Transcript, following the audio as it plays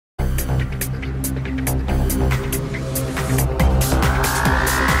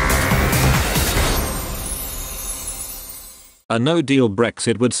A no-deal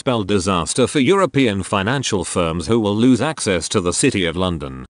Brexit would spell disaster for European financial firms who will lose access to the City of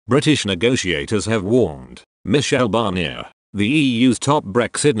London, British negotiators have warned. Michel Barnier, the EU's top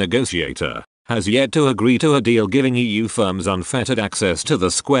Brexit negotiator, has yet to agree to a deal giving EU firms unfettered access to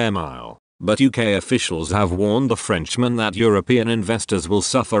the square mile. But UK officials have warned the Frenchman that European investors will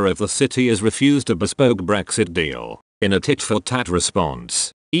suffer if the city is refused a bespoke Brexit deal. In a tit-for-tat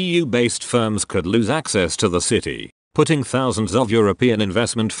response, EU-based firms could lose access to the city, putting thousands of European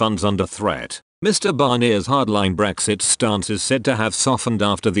investment funds under threat. Mr. Barnier's hardline Brexit stance is said to have softened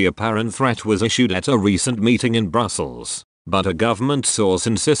after the apparent threat was issued at a recent meeting in Brussels. But a government source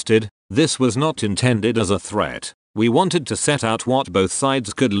insisted, this was not intended as a threat. We wanted to set out what both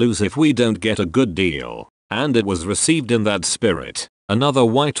sides could lose if we don't get a good deal, and it was received in that spirit. Another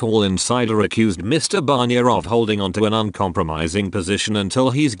Whitehall insider accused Mr. Barnier of holding on to an uncompromising position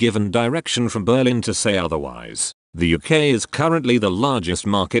until he's given direction from Berlin to say otherwise. The UK is currently the largest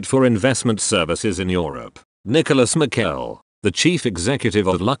market for investment services in Europe. Nicolas Michel, the chief executive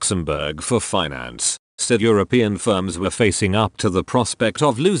of Luxembourg for Finance, said European firms were facing up to the prospect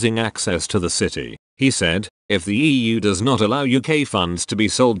of losing access to the city. He said, if the EU does not allow UK funds to be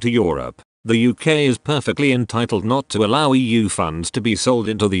sold to Europe, the UK is perfectly entitled not to allow EU funds to be sold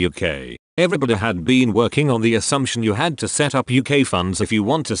into the UK. Everybody had been working on the assumption you had to set up UK funds if you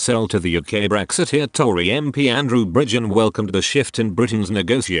want to sell to the UK. Brexiteer Tory MP Andrew Bridgen welcomed the shift in Britain's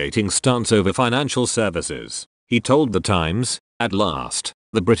negotiating stance over financial services. He told The Times, at last,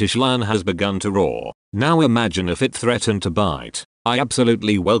 the British lion has begun to roar. Now imagine if it threatened to bite. I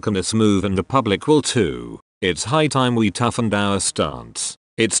absolutely welcome this move and the public will too. It's high time we toughened our stance.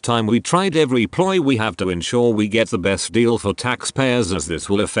 It's time we tried every ploy we have to ensure we get the best deal for taxpayers, as this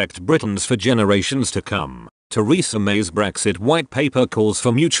will affect Britons for generations to come. Theresa May's Brexit white paper calls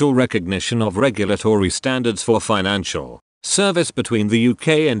for mutual recognition of regulatory standards for financial service between the UK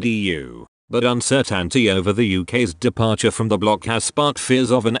and EU. But uncertainty over the UK's departure from the bloc has sparked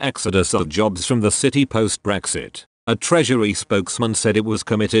fears of an exodus of jobs from the city post-Brexit. A Treasury spokesman said it was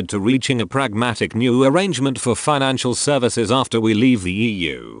committed to reaching a pragmatic new arrangement for financial services after we leave the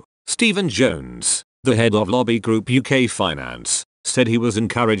EU. Stephen Jones, the head of lobby group UK Finance, said he was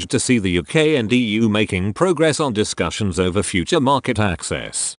encouraged to see the UK and EU making progress on discussions over future market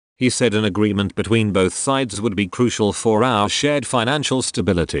access. He said an agreement between both sides would be crucial for our shared financial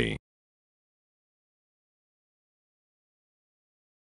stability.